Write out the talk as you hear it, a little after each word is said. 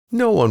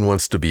No one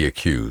wants to be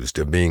accused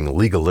of being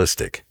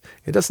legalistic.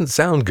 It doesn't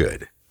sound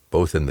good,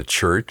 both in the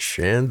church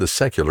and the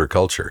secular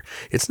culture.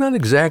 It's not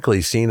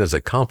exactly seen as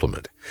a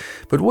compliment.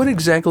 But what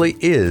exactly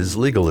is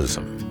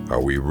legalism?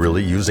 Are we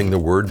really using the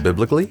word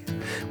biblically?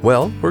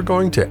 Well, we're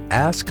going to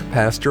ask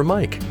Pastor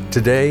Mike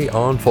today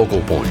on Focal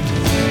Point.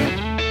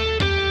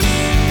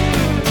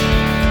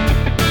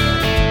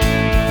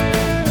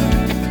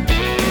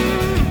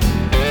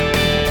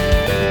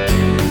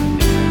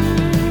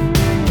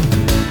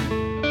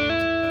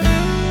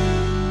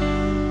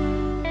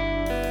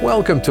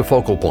 Welcome to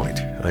Focal Point.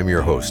 I'm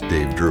your host,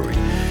 Dave Drury.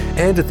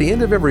 And at the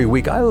end of every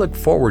week, I look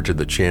forward to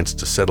the chance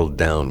to settle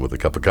down with a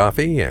cup of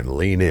coffee and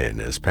lean in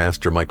as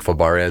Pastor Mike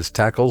Fabarez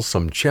tackles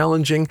some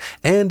challenging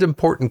and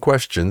important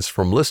questions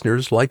from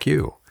listeners like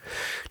you.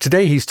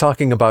 Today, he's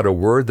talking about a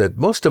word that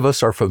most of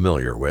us are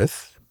familiar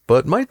with,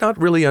 but might not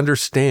really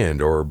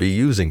understand or be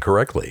using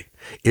correctly.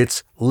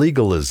 It's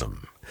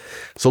legalism.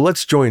 So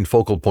let's join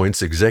Focal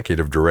Point's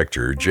Executive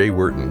Director, Jay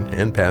Wurton,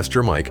 and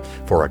Pastor Mike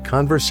for a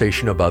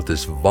conversation about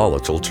this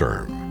volatile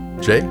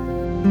term. Jay?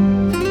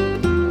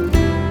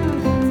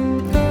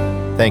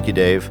 Thank you,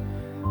 Dave.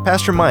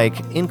 Pastor Mike,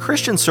 in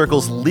Christian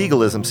circles,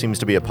 legalism seems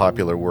to be a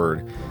popular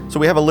word. So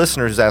we have a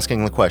listener who's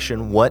asking the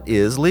question, what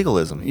is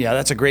legalism? Yeah,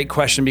 that's a great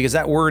question because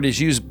that word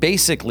is used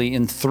basically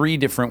in three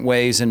different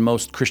ways in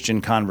most Christian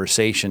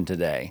conversation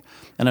today.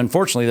 And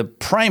unfortunately, the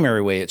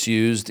primary way it's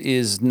used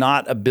is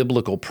not a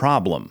biblical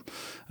problem.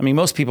 I mean,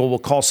 most people will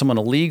call someone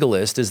a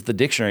legalist, as the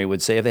dictionary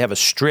would say, if they have a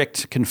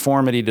strict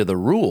conformity to the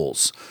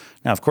rules.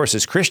 Now, of course,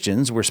 as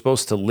Christians, we're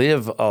supposed to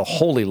live a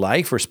holy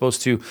life. We're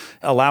supposed to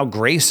allow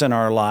grace in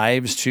our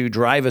lives to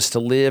drive us to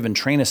live and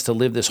train us to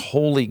live this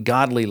holy,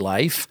 godly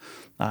life.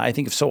 I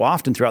think so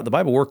often throughout the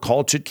Bible, we're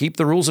called to keep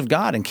the rules of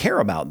God and care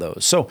about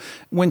those. So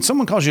when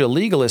someone calls you a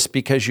legalist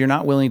because you're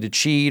not willing to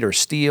cheat or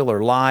steal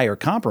or lie or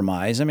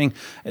compromise, I mean,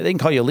 they can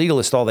call you a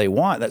legalist all they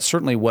want. That's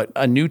certainly what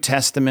a New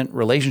Testament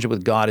relationship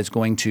with God is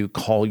going to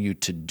call you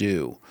to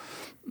do.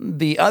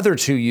 The other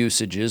two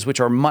usages, which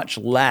are much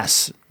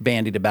less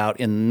bandied about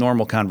in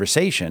normal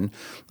conversation,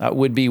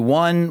 would be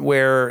one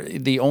where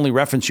the only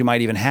reference you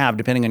might even have,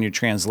 depending on your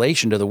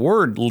translation, to the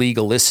word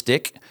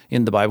legalistic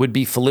in the Bible would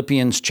be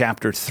Philippians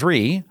chapter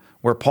 3,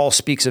 where Paul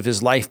speaks of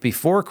his life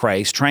before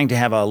Christ, trying to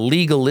have a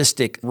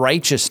legalistic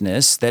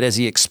righteousness that, as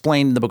he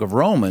explained in the book of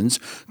Romans,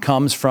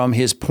 comes from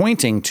his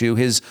pointing to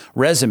his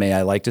resume,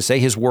 I like to say,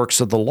 his works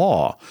of the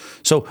law.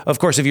 So, of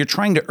course, if you're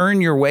trying to earn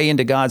your way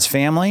into God's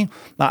family,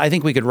 I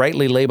think we could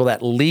rightly label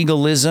that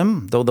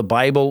legalism, though the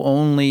Bible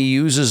only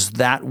uses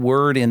that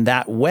word in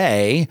that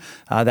way,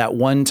 that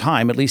one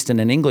time, at least in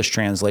an English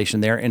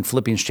translation there in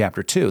Philippians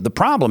chapter 2. The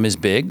problem is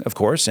big, of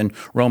course, in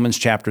Romans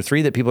chapter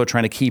 3, that people are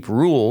trying to keep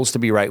rules to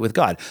be right with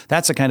God.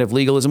 That's a kind of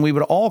legalism we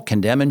would all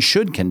condemn and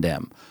should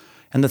condemn.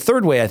 And the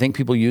third way I think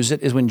people use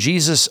it is when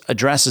Jesus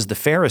addresses the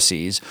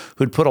Pharisees,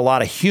 who'd put a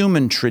lot of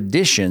human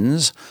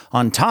traditions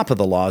on top of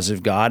the laws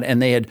of God,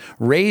 and they had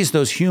raised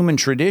those human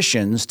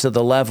traditions to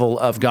the level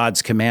of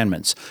God's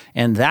commandments.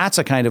 And that's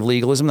a kind of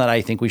legalism that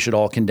I think we should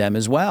all condemn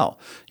as well.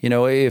 You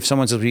know, if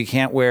someone says, well, you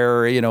can't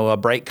wear, a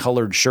bright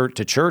colored shirt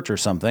to church or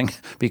something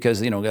because,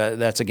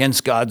 that's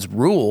against God's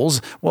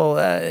rules, well,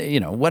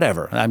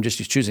 whatever. I'm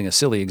just choosing a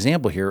silly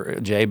example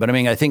here, Jay. But I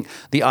mean, I think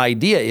the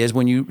idea is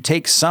when you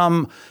take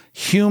some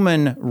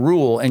human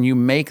rule and you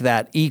make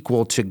that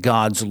equal to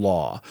God's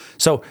law.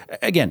 So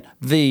again,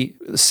 the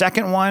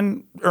second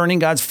one, earning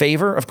God's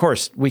favor, of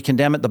course, we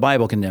condemn it. The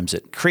Bible condemns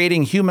it.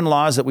 Creating human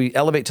laws that we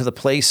elevate to the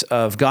place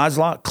of God's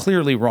law,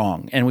 clearly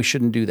wrong, and we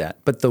shouldn't do that.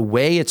 But the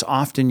way it's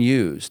often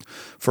used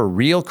for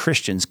real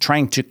Christians,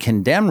 trying to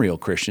condemn real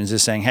Christians,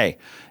 is saying, hey,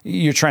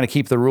 you're trying to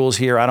keep the rules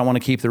here. I don't want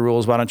to keep the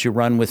rules. Why don't you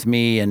run with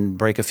me and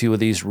break a few of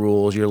these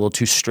rules? You're a little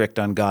too strict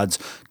on God's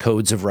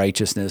codes of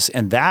righteousness.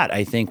 And that,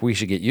 I think, we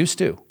should get used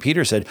to.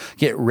 Peter said,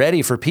 get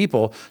ready for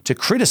people to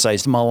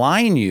criticize,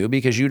 malign you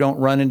because you don't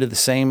run into the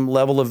same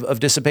level of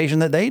dissipation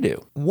that they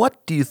do.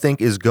 What do you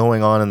think is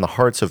going on in the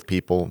hearts of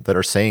people that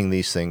are saying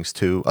these things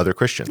to other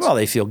Christians? Well,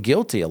 they feel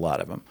guilty, a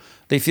lot of them.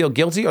 They feel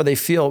guilty or they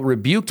feel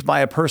rebuked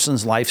by a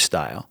person's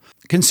lifestyle.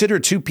 Consider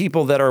two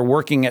people that are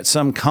working at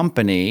some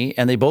company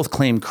and they both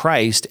claim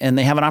Christ and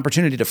they have an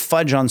opportunity to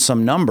fudge on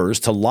some numbers,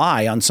 to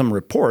lie on some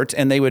report,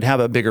 and they would have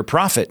a bigger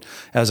profit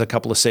as a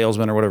couple of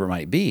salesmen or whatever it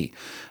might be.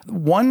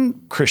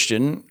 One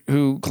Christian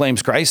who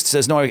claims Christ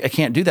says, no, I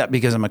can't do that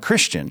because I'm a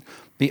Christian.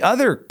 The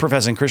other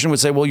professing Christian would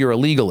say, well, you're a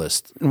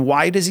legalist. And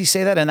why does he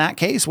say that in that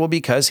case? Well,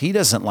 because he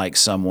doesn't like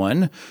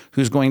someone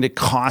who's going to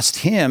cost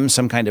him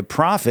some kind of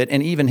profit,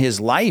 and even his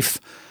life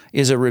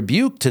is a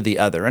rebuke to the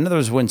other. In other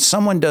words, when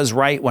someone does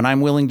right, when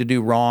I'm willing to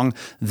do wrong,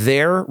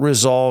 their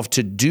resolve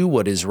to do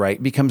what is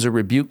right becomes a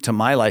rebuke to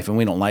my life, and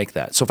we don't like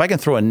that. So if I can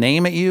throw a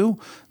name at you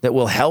that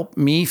will help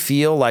me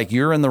feel like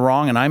you're in the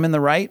wrong and I'm in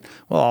the right,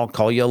 well, I'll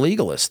call you a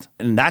legalist.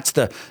 And that's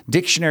the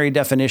dictionary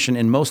definition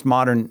in most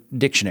modern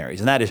dictionaries.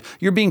 And that is,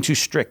 you're being too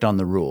strict on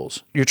the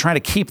rules. You're trying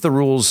to keep the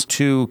rules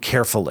too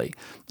carefully.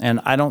 And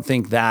I don't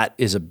think that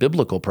is a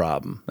biblical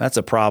problem. That's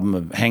a problem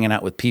of hanging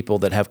out with people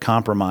that have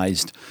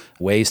compromised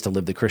ways to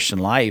live the Christian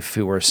life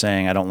who are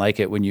saying, I don't like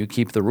it when you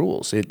keep the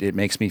rules. It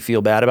makes me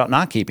feel bad about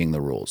not keeping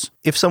the rules.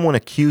 If someone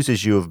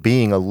accuses you of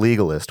being a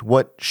legalist,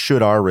 what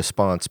should our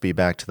response be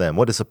back to them?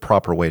 What is a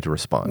proper way to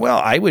respond? Well,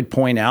 I would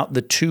point out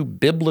the two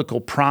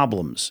biblical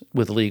problems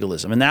with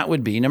legalism. And that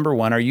would be, number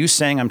one, are you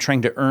saying I'm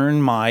trying to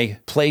earn my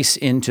place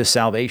into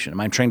salvation?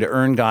 Am I trying to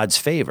earn God's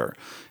favor?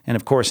 And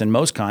of course, in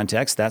most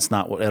contexts, that's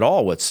not at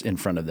all what's in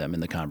front of them in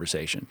the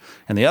conversation.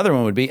 And the other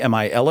one would be, am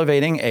I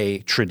elevating a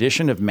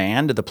tradition of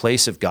man to the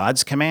place of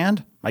God's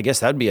command? I guess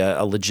that'd be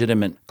a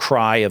legitimate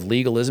cry of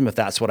legalism if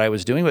that's what I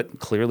was doing, but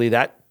clearly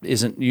that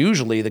isn't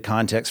usually the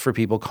context for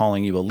people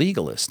calling you a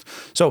legalist.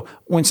 So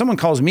when someone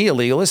calls me a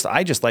legalist,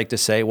 I just like to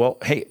say, well,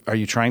 hey, are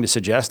you trying to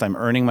suggest I'm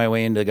earning my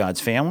way into God's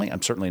family?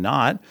 I'm certainly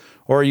not.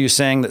 Or are you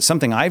saying that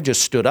something I've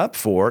just stood up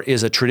for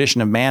is a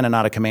tradition of man and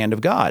not a command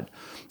of God?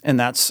 And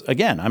that's,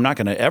 again, I'm not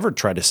going to ever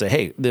try to say,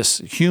 hey, this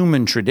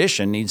human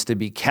tradition needs to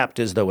be kept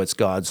as though it's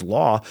God's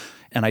law.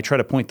 And I try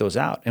to point those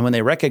out. And when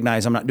they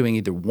recognize I'm not doing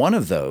either one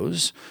of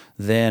those,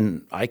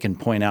 then I can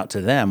point out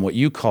to them what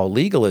you call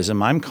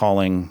legalism, I'm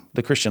calling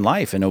the Christian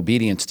life and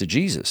obedience to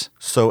Jesus.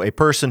 So a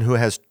person who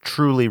has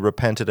truly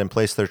repented and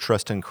placed their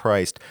trust in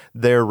Christ,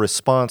 their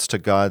response to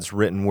God's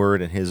written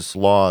word and his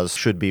laws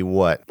should be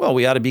what? Well,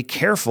 we ought to be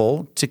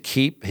careful to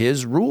keep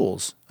his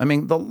rules. I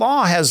mean, the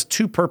law has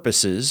two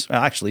purposes,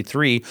 actually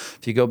three.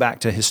 If you go back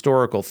to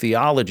historical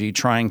theology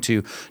trying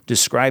to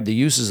describe the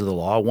uses of the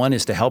law, one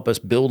is to help us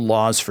build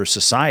laws for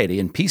society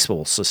and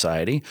peaceful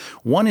society.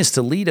 One is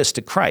to lead us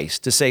to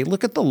Christ, to say,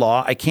 look at the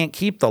law, I can't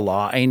keep the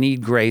law, I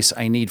need grace,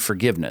 I need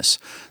forgiveness.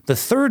 The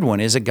third one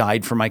is a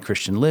guide for my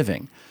Christian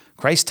living.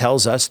 Christ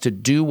tells us to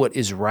do what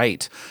is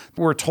right.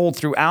 We're told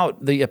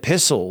throughout the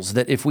epistles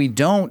that if we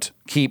don't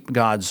keep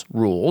God's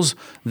rules,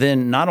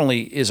 then not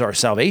only is our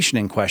salvation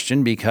in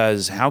question,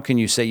 because how can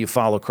you say you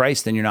follow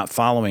Christ and you're not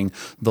following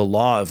the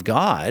law of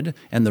God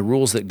and the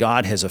rules that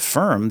God has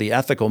affirmed, the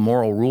ethical,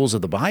 moral rules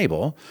of the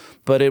Bible,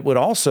 but it would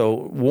also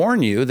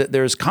warn you that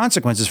there's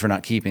consequences for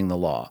not keeping the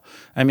law.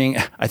 I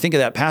mean, I think of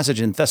that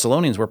passage in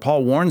Thessalonians where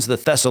Paul warns the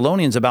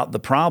Thessalonians about the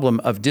problem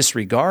of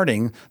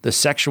disregarding the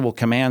sexual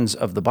commands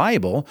of the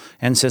Bible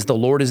and says the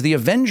Lord is the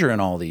avenger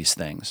in all these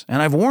things.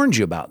 And I've warned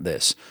you about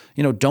this.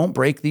 Don't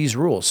break these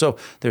rules. So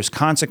there's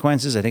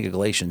consequences. I think of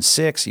Galatians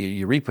 6,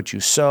 you reap what you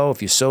sow.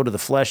 If you sow to the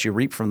flesh, you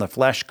reap from the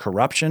flesh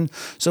corruption.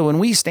 So when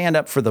we stand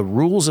up for the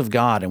rules of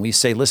God and we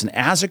say, listen,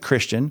 as a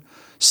Christian,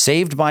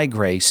 saved by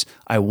grace,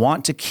 I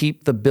want to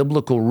keep the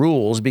biblical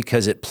rules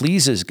because it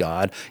pleases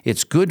God,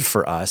 it's good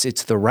for us,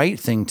 it's the right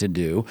thing to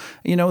do,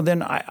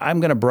 then I'm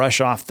going to brush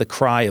off the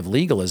cry of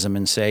legalism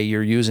and say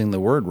you're using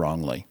the word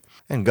wrongly.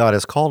 And God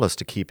has called us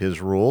to keep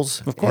his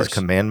rules, of course, his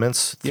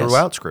commandments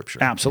throughout Scripture.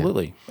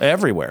 Absolutely. Yeah.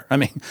 Everywhere. I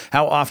mean,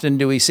 how often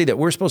do we see that?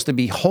 We're supposed to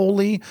be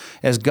holy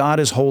as God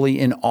is holy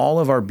in all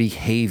of our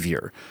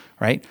behavior,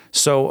 right?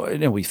 So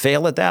we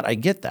fail at that. I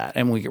get that.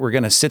 And we're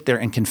going to sit there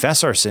and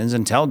confess our sins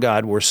and tell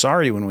God we're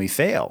sorry when we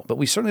fail. But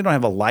we certainly don't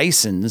have a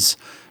license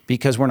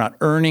because we're not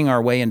earning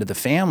our way into the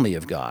family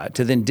of God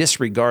to then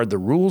disregard the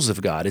rules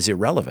of God is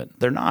irrelevant.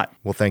 They're not.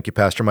 Well, thank you,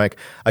 Pastor Mike.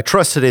 I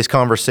trust today's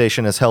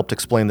conversation has helped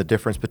explain the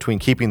difference between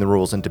keeping the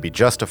rules and to be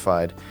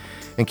justified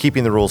and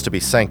keeping the rules to be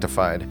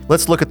sanctified.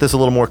 Let's look at this a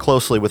little more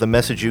closely with a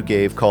message you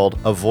gave called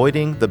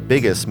Avoiding the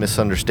Biggest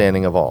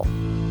Misunderstanding of All.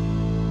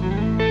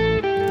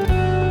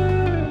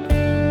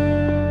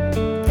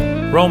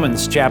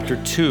 Romans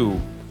chapter 2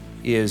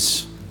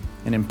 is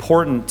an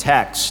important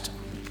text.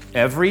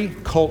 Every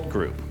cult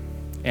group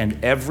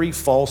and every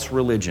false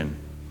religion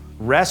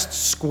rests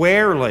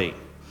squarely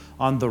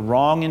on the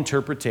wrong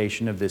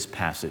interpretation of this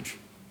passage.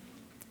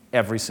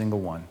 Every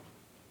single one.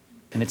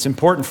 And it's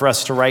important for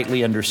us to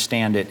rightly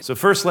understand it. So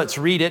first, let's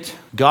read it.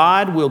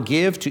 God will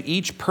give to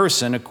each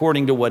person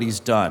according to what he's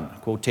done. A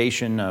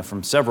quotation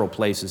from several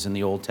places in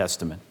the Old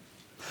Testament.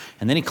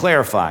 And then he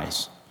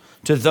clarifies.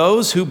 To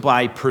those who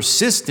by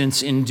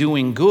persistence in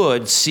doing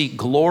good seek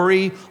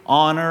glory,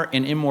 honor,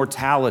 and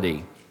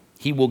immortality,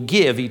 he will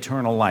give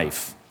eternal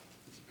life.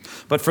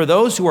 But for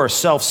those who are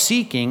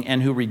self-seeking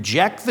and who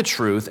reject the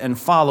truth and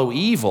follow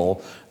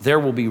evil, there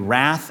will be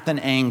wrath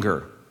and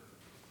anger.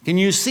 Can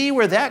you see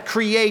where that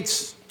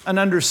creates an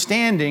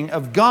understanding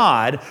of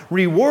God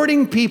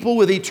rewarding people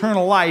with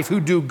eternal life who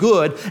do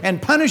good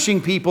and punishing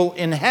people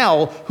in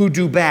hell who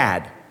do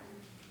bad?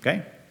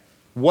 Okay?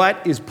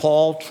 What is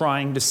Paul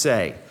trying to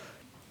say?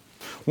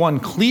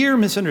 One clear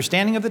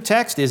misunderstanding of the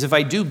text is if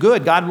I do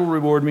good, God will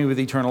reward me with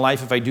eternal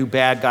life. If I do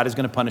bad, God is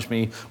going to punish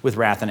me with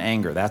wrath and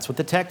anger. That's what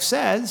the text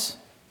says.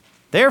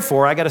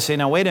 Therefore, I got to say,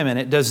 now wait a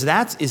minute, is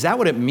that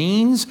what it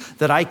means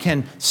that I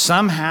can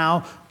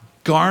somehow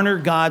garner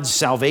God's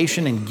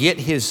salvation and get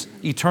his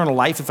eternal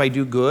life if I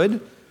do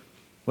good?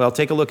 Well,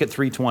 take a look at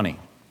 3:20.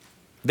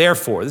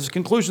 Therefore, this is the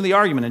conclusion of the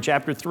argument in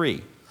chapter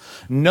 3.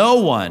 No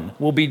one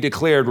will be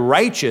declared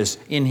righteous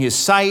in his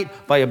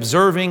sight by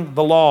observing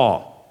the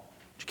law.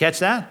 Did you catch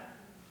that?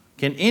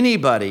 Can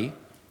anybody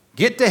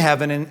get to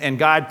heaven and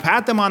God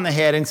pat them on the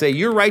head and say,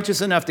 you're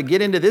righteous enough to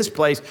get into this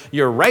place.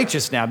 You're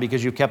righteous now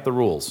because you kept the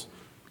rules?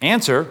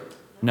 Answer,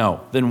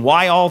 No. Then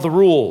why all the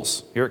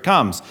rules? Here it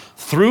comes.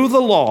 Through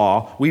the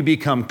law, we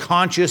become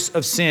conscious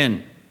of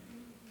sin.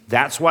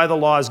 That's why the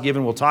law is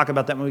given. We'll talk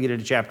about that when we get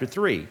into chapter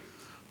 3.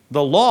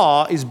 The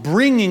law is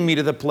bringing me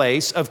to the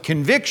place of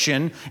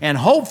conviction and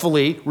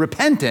hopefully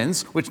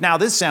repentance, which now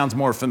this sounds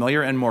more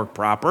familiar and more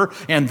proper.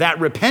 And that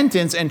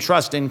repentance and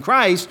trust in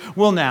Christ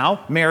will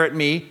now merit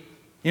me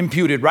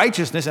imputed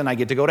righteousness, and I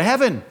get to go to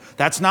heaven.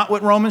 That's not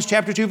what Romans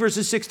chapter 2,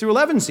 verses 6 through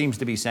 11 seems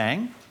to be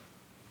saying.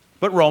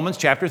 But Romans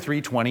chapter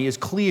 3:20 is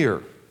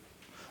clear.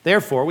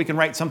 Therefore, we can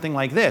write something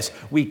like this: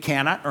 we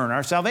cannot earn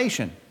our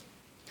salvation.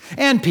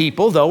 And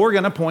people, though, we're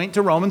going to point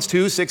to Romans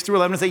 2, 6 through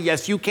 11 and say,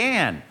 yes, you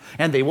can.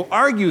 And they will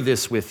argue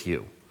this with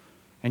you.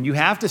 And you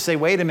have to say,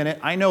 wait a minute,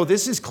 I know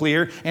this is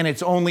clear, and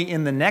it's only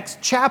in the next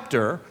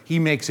chapter he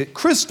makes it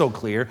crystal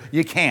clear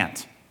you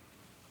can't.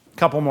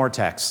 Couple more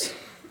texts.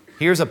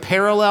 Here's a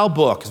parallel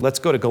book. Let's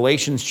go to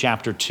Galatians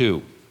chapter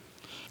 2.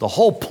 The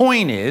whole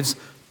point is,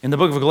 in the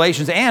book of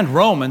Galatians and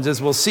Romans,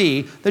 as we'll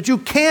see, that you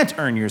can't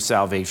earn your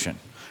salvation.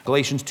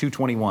 Galatians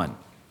 2:21.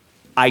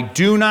 I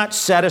do not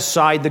set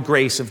aside the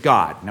grace of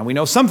God. Now we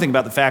know something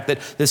about the fact that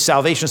this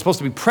salvation is supposed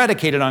to be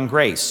predicated on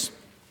grace.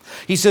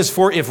 He says,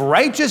 for if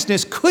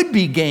righteousness could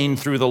be gained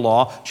through the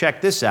law,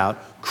 check this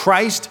out,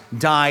 Christ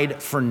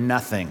died for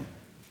nothing.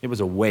 It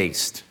was a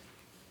waste.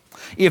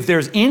 If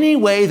there's any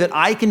way that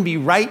I can be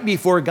right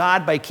before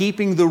God by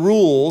keeping the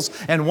rules,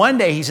 and one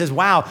day he says,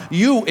 wow,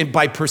 you,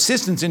 by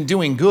persistence in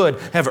doing good,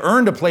 have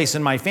earned a place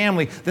in my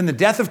family, then the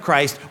death of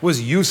Christ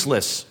was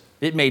useless.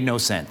 It made no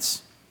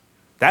sense.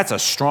 That's a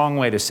strong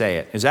way to say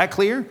it. Is that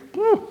clear?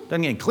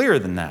 Doesn't get clearer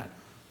than that.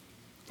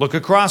 Look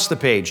across the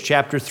page,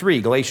 chapter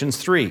 3, Galatians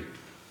 3.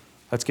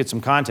 Let's get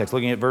some context,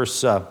 looking at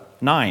verse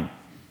 9.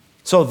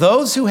 So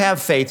those who have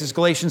faith, this is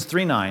Galatians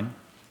 3:9,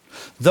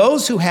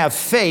 those who have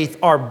faith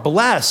are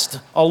blessed,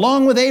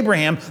 along with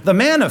Abraham, the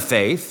man of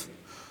faith.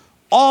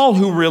 All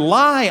who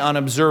rely on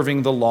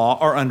observing the law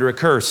are under a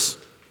curse.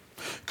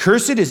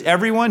 Cursed is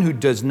everyone who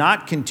does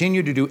not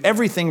continue to do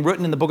everything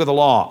written in the book of the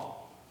law.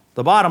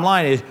 The bottom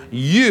line is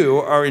you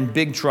are in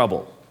big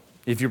trouble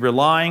if you're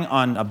relying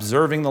on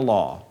observing the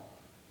law.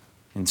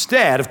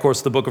 Instead, of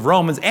course, the book of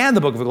Romans and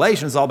the book of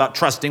Galatians is all about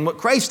trusting what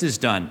Christ has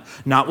done,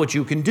 not what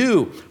you can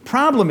do.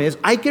 Problem is,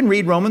 I can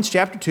read Romans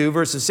chapter 2,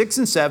 verses 6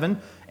 and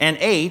 7 and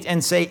 8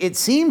 and say, it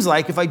seems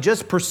like if I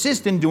just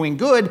persist in doing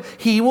good,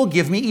 he will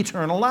give me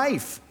eternal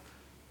life.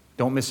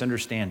 Don't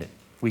misunderstand it.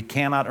 We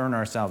cannot earn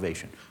our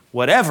salvation.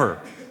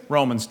 Whatever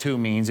Romans 2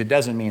 means, it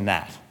doesn't mean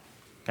that.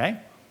 Okay?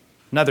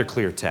 Another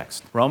clear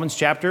text. Romans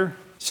chapter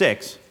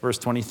 6, verse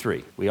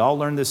 23. We all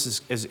learned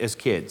this as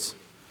kids,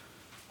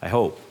 I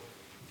hope.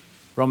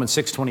 Romans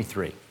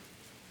 6:23.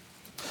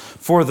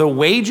 For the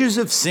wages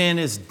of sin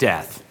is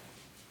death.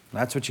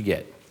 That's what you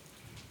get.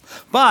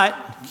 But,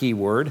 key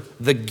word,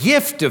 the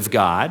gift of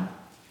God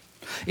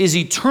is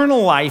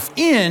eternal life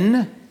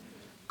in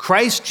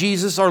Christ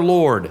Jesus our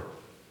Lord.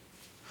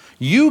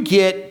 You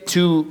get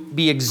to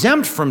be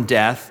exempt from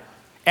death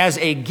as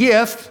a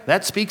gift.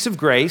 That speaks of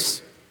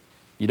grace.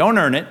 You don't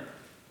earn it.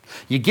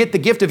 You get the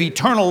gift of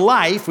eternal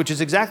life, which is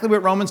exactly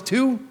what Romans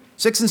 2,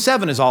 6, and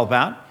 7 is all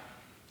about.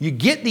 You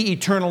get the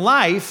eternal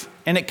life,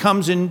 and it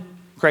comes in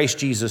Christ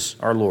Jesus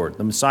our Lord,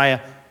 the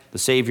Messiah, the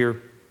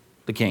Savior,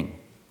 the King,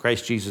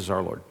 Christ Jesus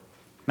our Lord.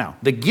 Now,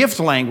 the gift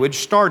language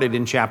started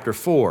in chapter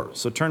 4,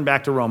 so turn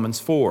back to Romans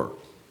 4.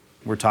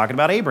 We're talking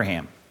about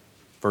Abraham.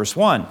 Verse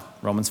 1,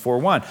 Romans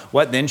 4:1.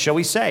 What then shall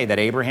we say? That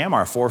Abraham,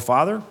 our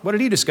forefather, what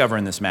did he discover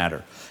in this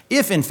matter?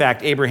 If, in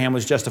fact, Abraham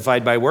was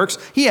justified by works,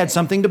 he had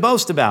something to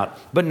boast about,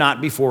 but not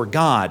before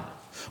God.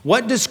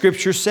 What does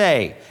Scripture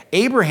say?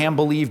 Abraham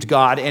believed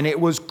God, and it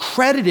was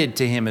credited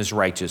to him as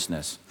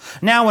righteousness.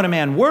 Now, when a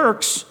man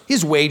works,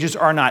 his wages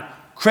are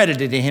not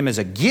credited to him as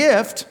a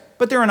gift,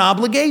 but they're an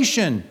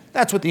obligation.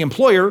 That's what the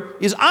employer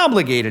is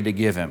obligated to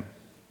give him.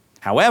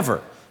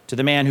 However, to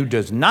the man who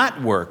does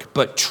not work,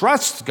 but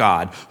trusts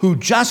God, who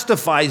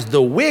justifies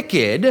the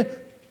wicked,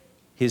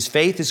 his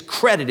faith is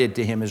credited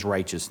to him as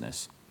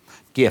righteousness.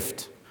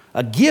 Gift.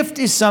 A gift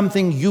is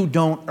something you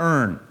don't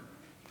earn.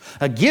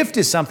 A gift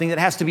is something that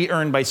has to be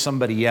earned by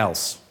somebody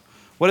else.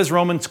 What does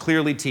Romans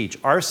clearly teach?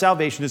 Our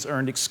salvation is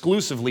earned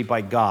exclusively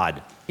by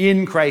God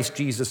in Christ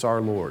Jesus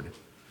our Lord.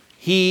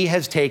 He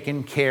has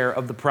taken care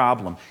of the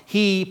problem.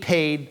 He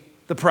paid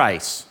the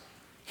price.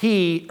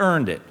 He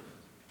earned it.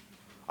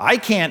 I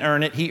can't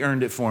earn it. He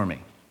earned it for me.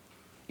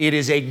 It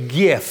is a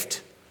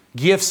gift.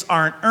 Gifts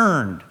aren't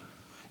earned.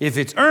 If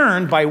it's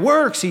earned by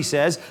works, he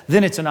says,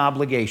 then it's an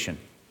obligation.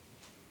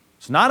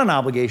 It's not an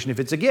obligation if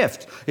it's a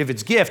gift. If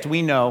it's gift,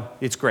 we know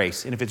it's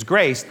grace. And if it's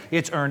grace,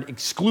 it's earned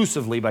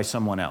exclusively by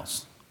someone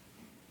else.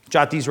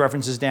 Jot these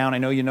references down. I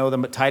know you know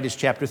them, but Titus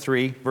chapter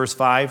 3, verse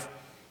 5.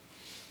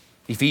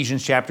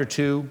 Ephesians chapter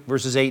 2,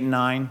 verses 8 and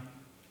 9.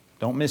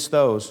 Don't miss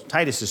those.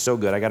 Titus is so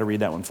good. I got to read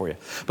that one for you.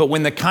 But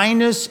when the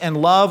kindness and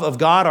love of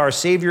God our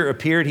Savior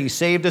appeared, he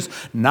saved us,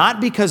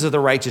 not because of the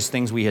righteous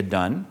things we had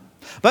done,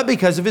 but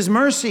because of his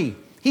mercy.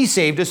 He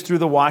saved us through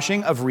the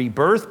washing of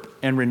rebirth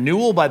and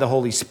renewal by the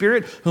Holy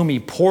Spirit, whom he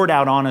poured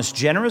out on us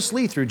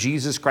generously through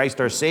Jesus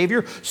Christ our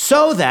Savior,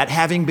 so that,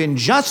 having been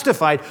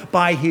justified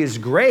by his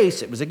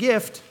grace, it was a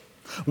gift,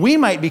 we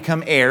might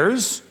become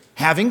heirs,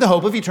 having the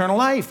hope of eternal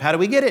life. How do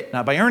we get it?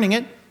 Not by earning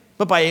it,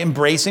 but by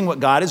embracing what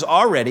God has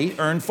already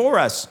earned for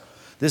us.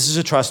 This is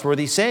a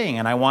trustworthy saying,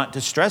 and I want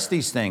to stress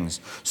these things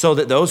so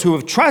that those who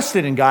have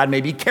trusted in God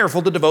may be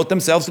careful to devote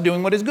themselves to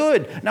doing what is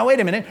good. Now, wait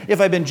a minute. If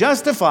I've been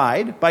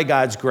justified by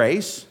God's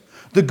grace,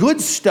 the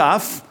good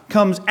stuff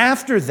comes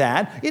after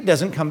that. It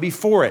doesn't come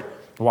before it.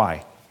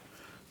 Why?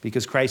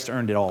 Because Christ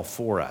earned it all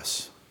for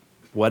us.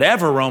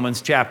 Whatever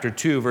Romans chapter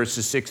 2,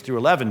 verses 6 through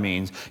 11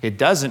 means, it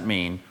doesn't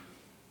mean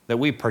that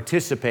we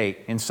participate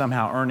in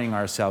somehow earning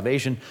our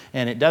salvation,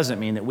 and it doesn't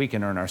mean that we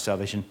can earn our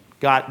salvation.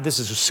 God, this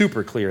is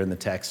super clear in the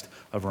text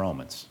of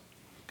Romans.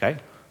 Okay?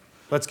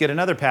 Let's get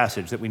another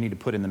passage that we need to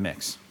put in the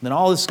mix. Then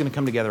all this is going to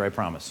come together, I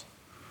promise.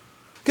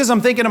 Because I'm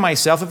thinking to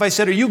myself, if I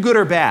said, are you good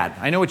or bad?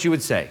 I know what you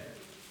would say.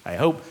 I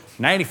hope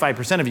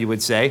 95% of you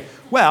would say,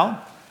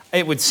 well,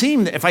 it would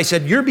seem that if I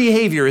said, your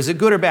behavior, is it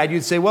good or bad?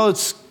 You'd say, well,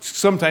 it's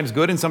sometimes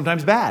good and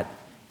sometimes bad,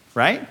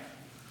 right?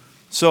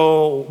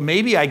 So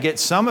maybe I get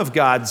some of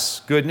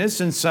God's goodness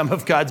and some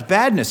of God's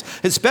badness,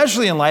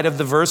 especially in light of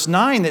the verse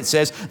 9 that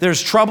says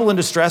there's trouble and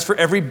distress for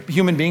every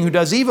human being who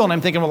does evil. And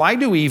I'm thinking, well, I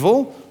do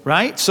evil,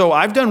 right? So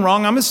I've done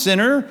wrong. I'm a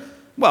sinner.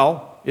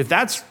 Well, if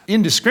that's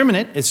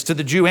indiscriminate, it's to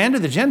the Jew and to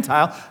the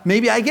Gentile,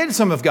 maybe I get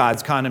some of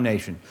God's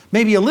condemnation.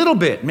 Maybe a little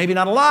bit, maybe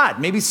not a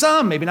lot, maybe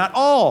some, maybe not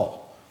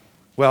all.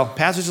 Well,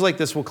 passages like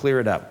this will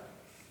clear it up.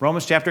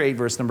 Romans chapter 8,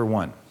 verse number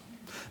 1.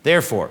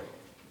 Therefore,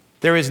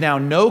 there is now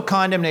no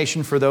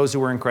condemnation for those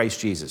who are in Christ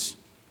Jesus.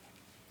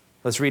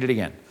 Let's read it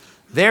again.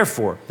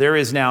 Therefore, there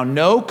is now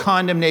no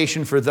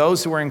condemnation for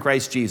those who are in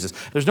Christ Jesus.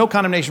 There's no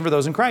condemnation for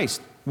those in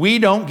Christ. We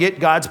don't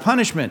get God's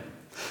punishment.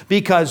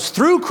 Because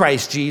through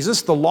Christ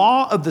Jesus, the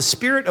law of the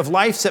Spirit of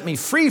life set me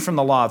free from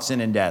the law of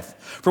sin and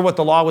death. For what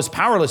the law was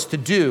powerless to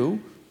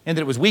do, and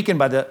that it was weakened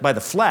by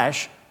the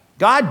flesh,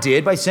 God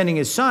did by sending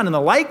his Son in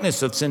the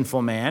likeness of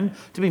sinful man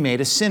to be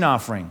made a sin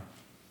offering.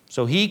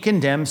 So he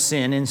condemned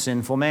sin in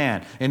sinful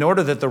man, in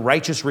order that the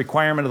righteous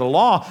requirement of the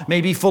law may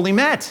be fully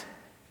met,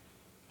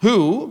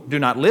 who do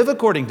not live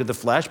according to the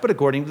flesh, but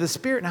according to the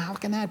Spirit. Now, how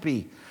can that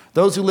be?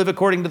 Those who live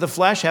according to the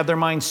flesh have their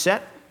minds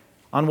set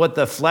on what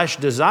the flesh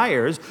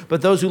desires,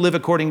 but those who live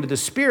according to the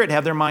Spirit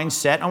have their minds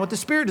set on what the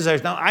Spirit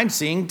desires. Now, I'm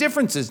seeing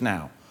differences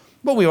now.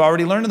 But we've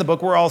already learned in the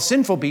book we're all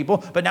sinful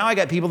people, but now I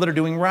got people that are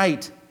doing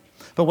right.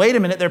 But wait a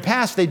minute, they're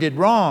past, they did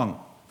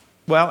wrong.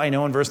 Well, I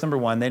know in verse number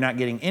 1, they're not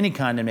getting any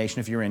condemnation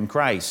if you're in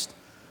Christ.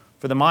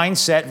 For the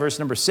mindset, verse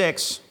number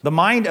 6, the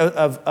mind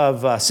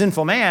of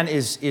sinful man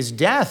is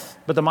death,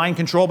 but the mind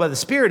controlled by the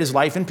Spirit is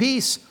life and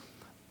peace.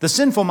 The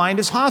sinful mind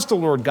is hostile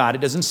toward God.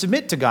 It doesn't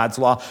submit to God's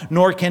law,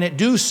 nor can it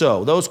do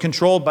so. Those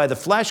controlled by the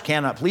flesh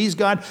cannot please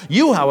God.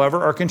 You,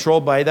 however, are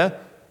controlled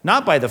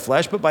not by the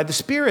flesh, but by the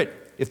Spirit.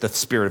 If the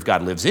Spirit of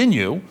God lives in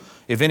you,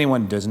 if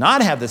anyone does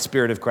not have the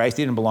Spirit of Christ,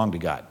 he didn't belong to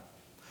God.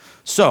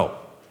 So,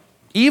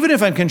 even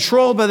if I'm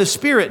controlled by the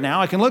Spirit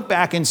now, I can look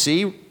back and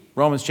see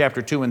Romans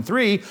chapter 2 and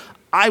 3,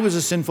 I was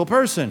a sinful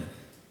person.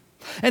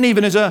 And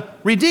even as a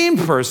redeemed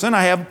person,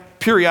 I have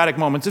periodic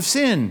moments of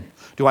sin.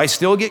 Do I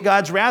still get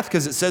God's wrath?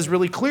 Because it says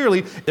really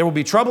clearly, there will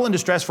be trouble and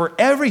distress for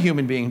every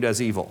human being who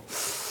does evil.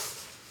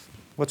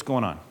 What's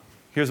going on?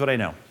 Here's what I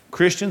know.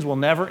 Christians will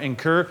never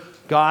incur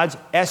God's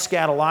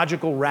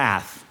eschatological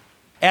wrath.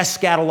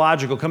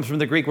 Eschatological comes from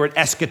the Greek word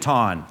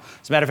eschaton.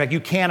 As a matter of fact, you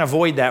can't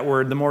avoid that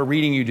word. The more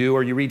reading you do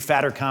or you read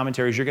fatter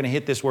commentaries, you're going to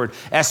hit this word,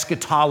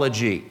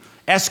 eschatology.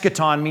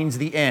 Eschaton means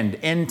the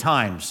end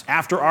times.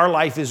 After our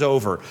life is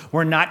over,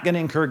 we're not going to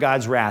incur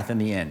God's wrath in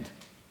the end.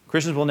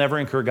 Christians will never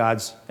incur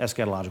God's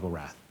eschatological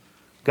wrath.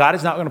 God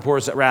is not going to pour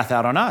his wrath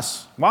out on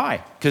us.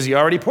 Why? Because he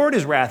already poured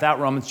his wrath out,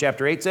 Romans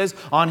chapter 8 says,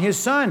 on his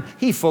Son.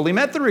 He fully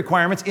met the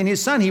requirements in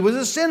his Son. He was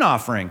a sin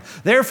offering.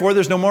 Therefore,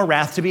 there's no more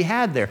wrath to be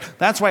had there.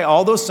 That's why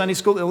all those Sunday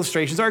school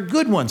illustrations are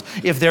good ones.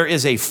 If there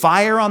is a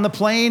fire on the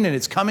plain and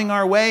it's coming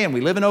our way and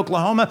we live in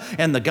Oklahoma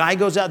and the guy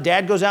goes out,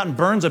 dad goes out and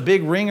burns a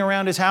big ring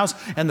around his house,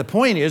 and the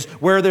point is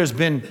where there's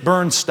been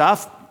burned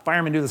stuff,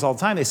 firemen do this all the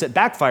time, they set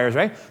backfires,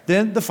 right?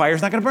 Then the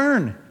fire's not going to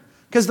burn.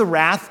 Because the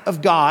wrath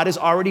of God has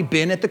already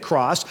been at the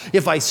cross.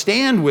 If I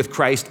stand with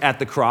Christ at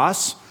the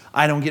cross,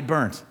 I don't get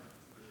burnt.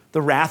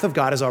 The wrath of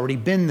God has already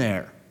been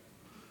there.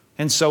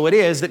 And so it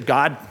is that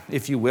God,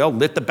 if you will,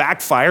 lit the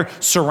backfire,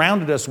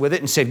 surrounded us with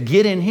it, and said,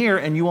 get in here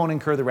and you won't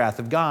incur the wrath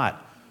of God.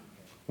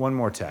 One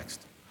more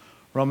text.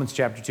 Romans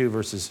chapter 2,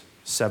 verses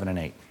 7 and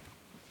 8.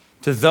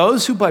 To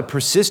those who by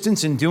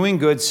persistence in doing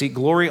good seek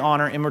glory,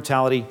 honor,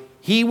 immortality,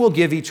 he will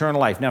give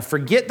eternal life. Now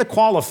forget the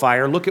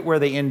qualifier. Look at where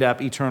they end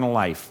up, eternal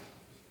life.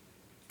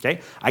 Okay,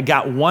 I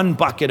got one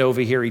bucket over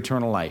here,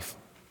 eternal life,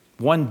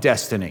 one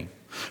destiny.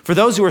 For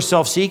those who are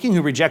self-seeking,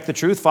 who reject the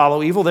truth,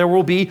 follow evil, there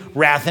will be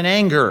wrath and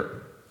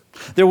anger.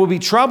 There will be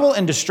trouble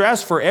and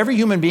distress for every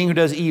human being who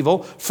does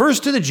evil,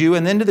 first to the Jew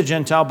and then to the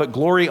Gentile, but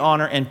glory,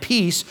 honor, and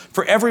peace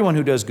for everyone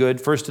who does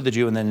good, first to the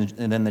Jew and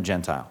then the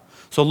Gentile.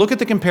 So look at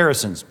the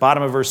comparisons.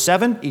 Bottom of verse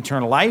 7,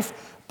 eternal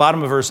life.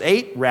 Bottom of verse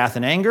 8, wrath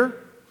and anger.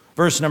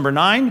 Verse number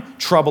 9,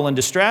 trouble and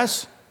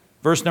distress.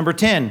 Verse number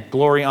 10,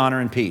 glory, honor,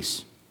 and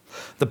peace.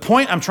 The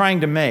point I'm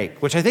trying to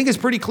make, which I think is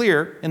pretty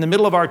clear in the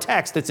middle of our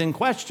text that's in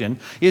question,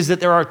 is that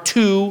there are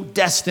two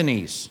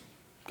destinies,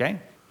 okay?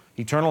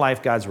 Eternal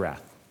life, God's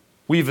wrath.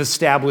 We've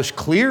established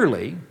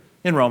clearly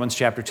in Romans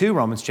chapter 2,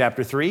 Romans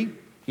chapter 3,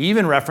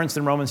 even referenced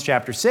in Romans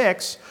chapter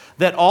 6,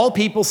 that all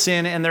people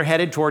sin and they're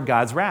headed toward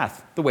God's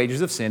wrath. The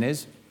wages of sin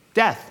is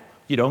death.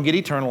 You don't get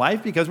eternal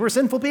life because we're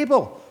sinful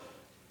people.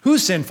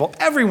 Who's sinful?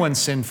 Everyone's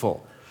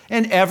sinful.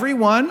 And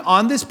everyone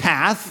on this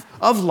path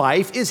of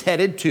life is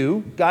headed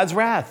to God's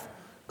wrath,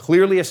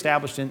 clearly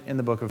established in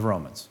the book of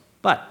Romans.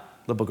 But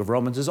the book of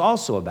Romans is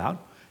also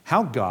about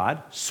how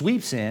God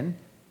sweeps in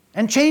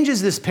and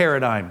changes this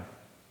paradigm.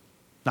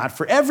 Not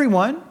for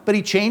everyone, but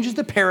he changes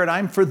the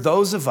paradigm for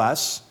those of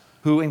us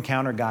who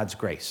encounter God's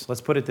grace.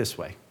 Let's put it this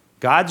way.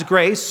 God's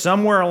grace,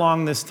 somewhere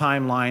along this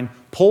timeline,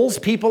 pulls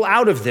people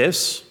out of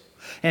this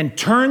and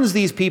turns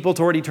these people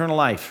toward eternal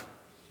life.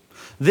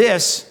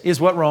 This is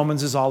what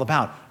Romans is all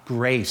about,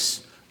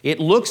 grace. It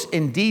looks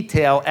in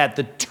detail at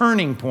the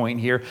turning point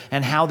here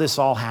and how this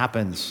all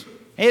happens.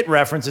 It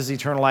references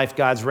eternal life,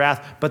 God's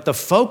wrath, but the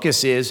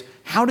focus is,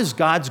 how does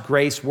God's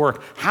grace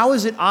work? How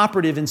is it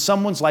operative in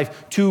someone's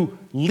life to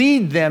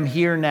lead them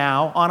here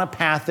now on a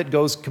path that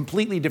goes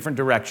completely different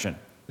direction?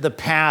 The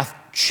path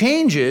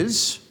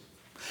changes,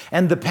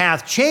 and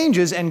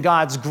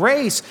God's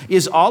grace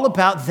is all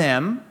about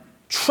them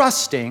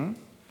trusting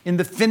in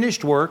the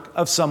finished work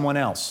of someone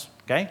else,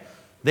 okay?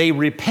 They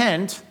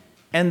repent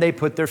and they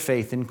put their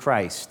faith in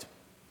Christ.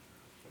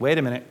 Wait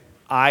a minute.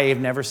 I have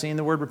never seen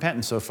the word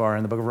repentance so far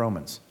in the book of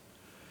Romans,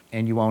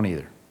 and you won't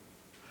either.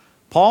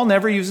 Paul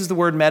never uses the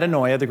word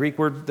metanoia, the Greek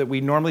word that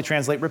we normally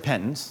translate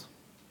repentance,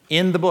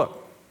 in the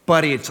book,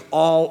 but it's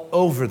all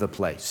over the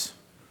place.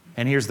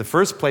 And here's the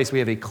first place we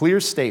have a clear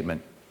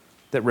statement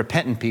that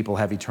repentant people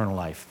have eternal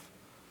life,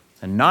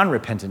 and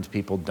non-repentant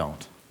people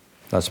don't.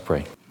 Let's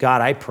pray. God,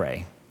 I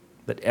pray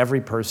that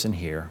every person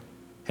here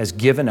has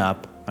given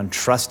up on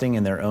trusting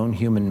in their own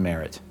human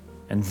merit.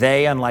 And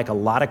they, unlike a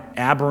lot of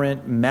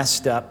aberrant,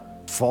 messed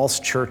up, false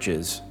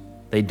churches,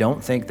 they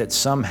don't think that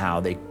somehow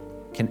they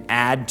can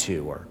add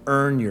to or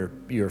earn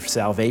your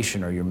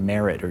salvation or your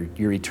merit or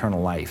your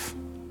eternal life.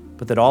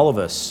 But that all of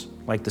us,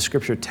 like the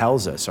scripture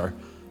tells us, are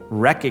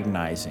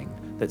recognizing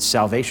that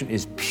salvation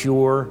is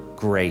pure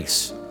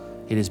grace.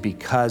 It is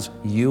because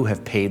you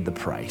have paid the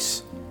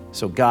price.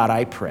 So God,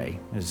 I pray,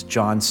 as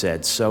John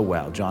said so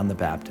well, John the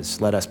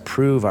Baptist, let us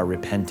prove our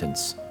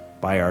repentance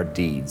by our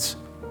deeds.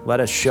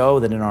 Let us show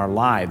that in our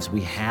lives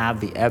we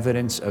have the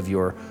evidence of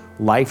your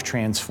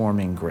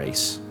life-transforming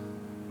grace.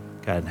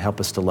 God, help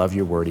us to love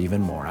your word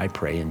even more. I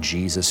pray in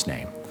Jesus'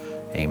 name,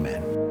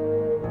 amen.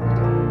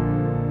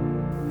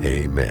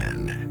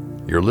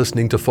 Amen. You're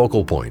listening to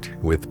Focal Point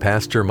with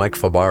Pastor Mike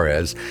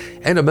Fabarez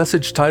and a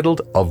message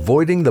titled,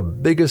 Avoiding the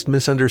Biggest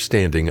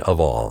Misunderstanding of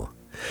All.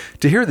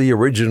 To hear the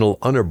original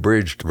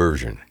unabridged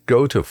version,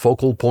 go to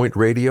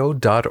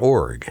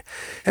focalpointradio.org.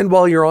 And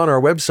while you're on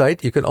our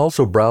website, you can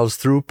also browse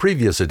through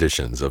previous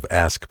editions of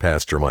Ask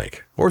Pastor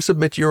Mike or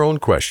submit your own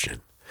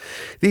question.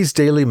 These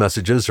daily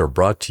messages are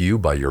brought to you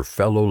by your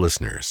fellow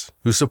listeners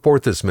who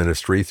support this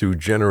ministry through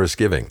generous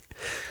giving.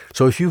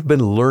 So if you've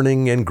been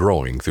learning and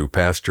growing through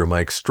Pastor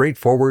Mike's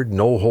straightforward,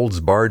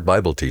 no-holds-barred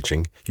Bible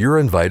teaching, you're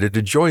invited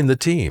to join the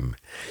team.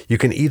 You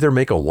can either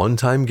make a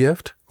one-time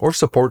gift or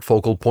support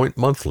Focal Point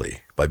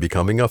monthly by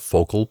becoming a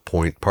Focal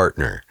Point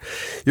partner.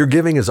 Your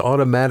giving is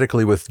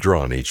automatically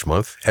withdrawn each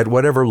month at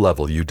whatever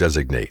level you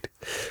designate.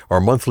 Our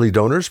monthly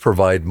donors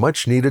provide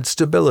much-needed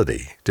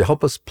stability to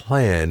help us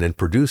plan and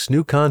produce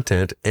new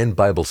content and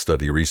Bible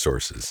study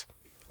resources.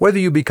 Whether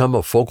you become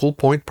a Focal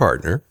Point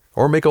partner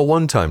or make a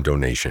one-time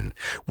donation,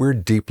 we're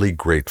deeply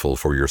grateful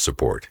for your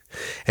support.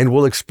 And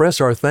we'll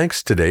express our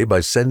thanks today by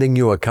sending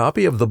you a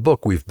copy of the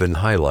book we've been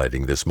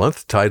highlighting this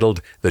month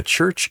titled The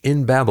Church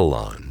in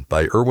Babylon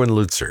by Erwin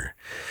Lutzer.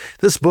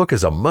 This book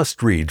is a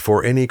must-read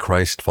for any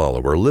Christ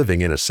follower living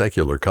in a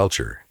secular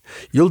culture.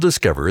 You'll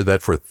discover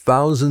that for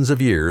thousands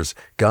of years,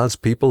 God's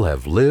people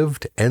have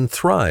lived and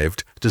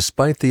thrived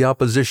despite the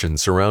opposition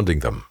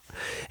surrounding them.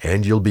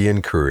 And you'll be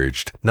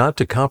encouraged not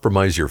to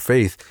compromise your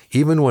faith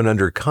even when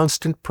under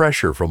constant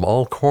pressure from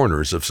all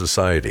corners of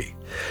society.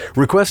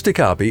 Request a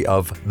copy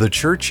of The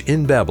Church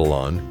in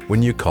Babylon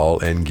when you call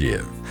and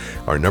give.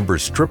 Our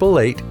number's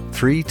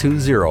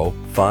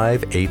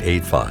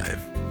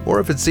 888-320-5885. Or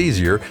if it's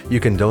easier,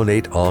 you can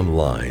donate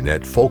online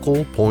at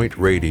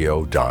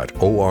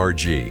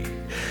focalpointradio.org.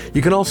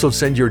 You can also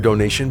send your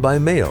donation by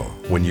mail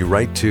when you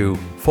write to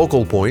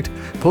Focal Point,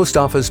 Post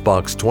Office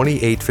Box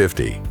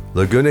 2850,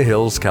 Laguna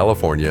Hills,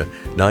 California,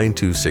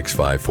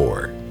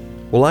 92654.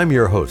 Well, I'm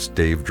your host,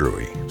 Dave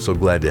Drury. So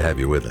glad to have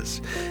you with us.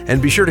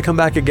 And be sure to come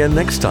back again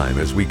next time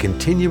as we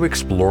continue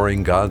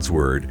exploring God's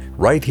Word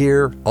right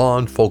here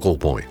on Focal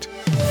Point.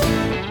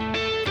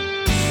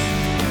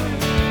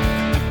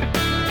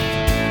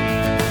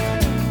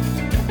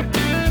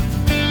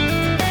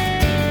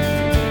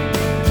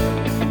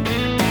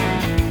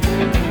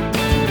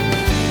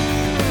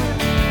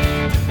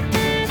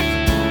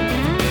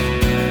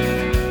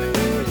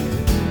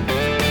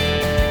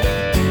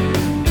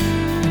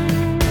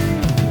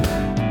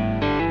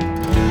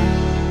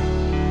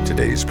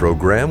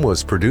 program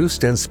was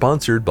produced and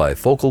sponsored by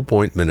Focal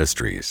Point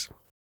Ministries.